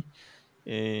que hay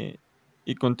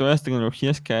y con todas las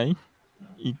tecnologías que hay.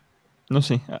 Y no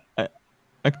sé,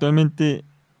 actualmente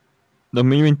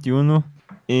 2021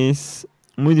 es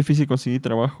muy difícil conseguir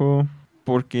trabajo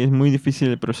porque es muy difícil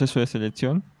el proceso de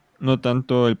selección, no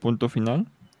tanto el punto final.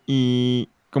 Y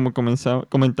como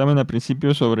comentaban al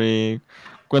principio sobre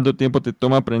cuánto tiempo te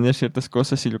toma aprender ciertas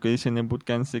cosas y lo que dicen en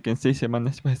bootcamps de que en 6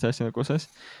 semanas vas a estar haciendo cosas,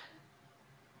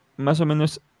 más o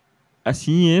menos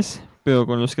así es, pero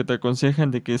con los que te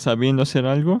aconsejan de que sabiendo hacer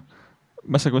algo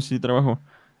vas a conseguir trabajo.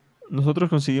 Nosotros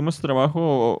conseguimos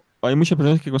trabajo, o hay muchas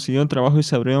personas que consiguieron trabajo y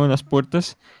se abrieron las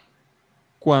puertas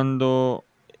cuando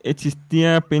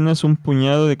existía apenas un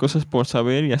puñado de cosas por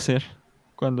saber y hacer.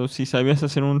 Cuando si sabías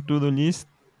hacer un to-do list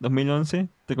 2011,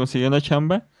 te consiguió una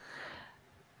chamba.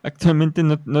 Actualmente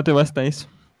no te basta eso.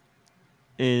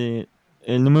 El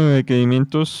número de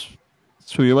requerimientos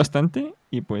subió bastante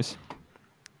y pues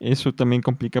eso también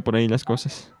complica por ahí las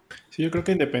cosas. Sí, yo creo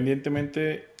que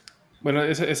independientemente, bueno,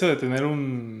 eso de tener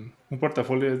un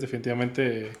portafolio es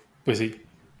definitivamente, pues sí,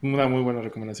 una muy buena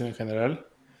recomendación en general.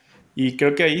 Y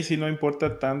creo que ahí sí no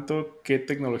importa tanto qué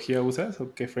tecnología usas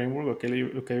o qué framework o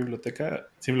qué biblioteca,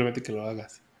 simplemente que lo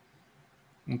hagas.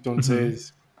 Ujú.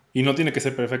 Entonces, y no tiene que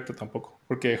ser perfecto tampoco,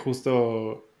 porque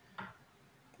justo,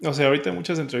 o sea, ahorita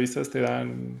muchas entrevistas te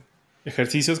dan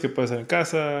ejercicios que puedes hacer en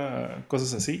casa,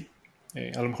 cosas así.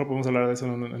 A lo mejor podemos hablar de eso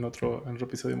en otro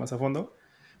episodio más a fondo.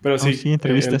 Pero Oh, sí, sí, el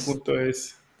entrevistas. punto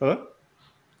es... ¿Perdón?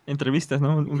 Entrevistas,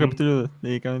 ¿no? Un Ujú. capítulo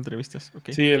dedicado a entrevistas. Ok.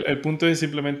 Sí, el punto es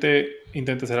simplemente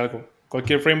intenta hacer algo.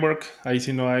 Cualquier framework, ahí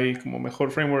sí no hay como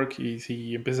mejor framework y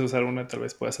si empiezas a usar una, tal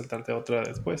vez puedas saltarte a otra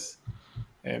después.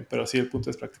 Pero sí, el punto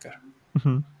es practicar.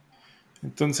 Ujú.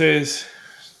 Entonces,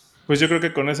 pues yo creo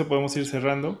que con eso podemos ir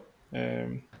cerrando.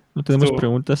 ¿No tenemos Esto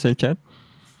preguntas en el chat?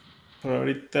 por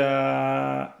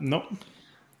ahorita no.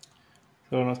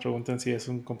 Solo nos preguntan si es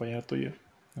un compañero tuyo,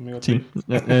 amigo Sí, tuyo.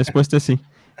 la respuesta es sí.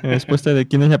 La respuesta de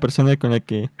quién es la persona con la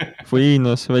que fui y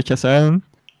nos rechazaron.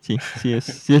 Sí, sí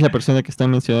es la persona que está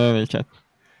mencionada en el chat.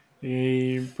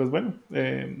 Y pues bueno,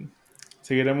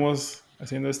 seguiremos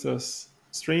haciendo estos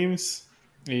streams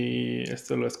y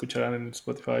esto lo escucharán en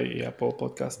Spotify y Apple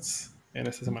Podcasts en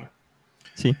esta semana.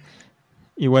 Sí,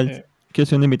 igual Eh, quiero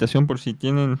hacer una invitación por si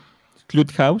tienen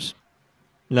Clubhouse,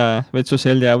 la red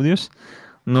social de audios,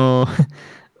 no,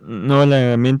 no la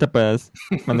herramienta para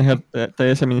manejar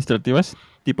tareas administrativas,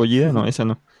 tipo Jira, no, esa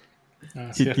no.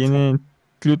 Si cierto. tienen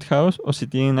Clubhouse o si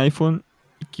tienen iPhone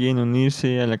y quieren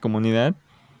unirse a la comunidad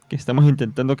que estamos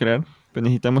intentando crear, pero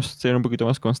necesitamos ser un poquito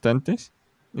más constantes.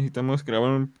 Necesitamos grabar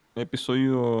un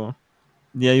episodio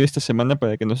diario esta semana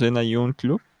para que nos den ahí un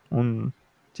club.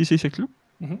 ¿Sí se dice club?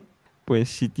 Ujú. Pues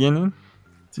si tienen,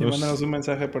 Sí, mándanos nos... un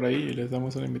mensaje por ahí y les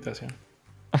damos una invitación.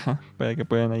 Ajá, para que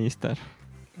puedan ahí estar.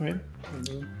 Muy bien.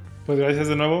 Ujú. Pues gracias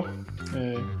de nuevo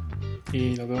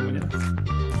y nos vemos mañana.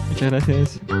 Muchas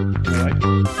gracias. Bye bye.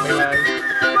 Bye bye.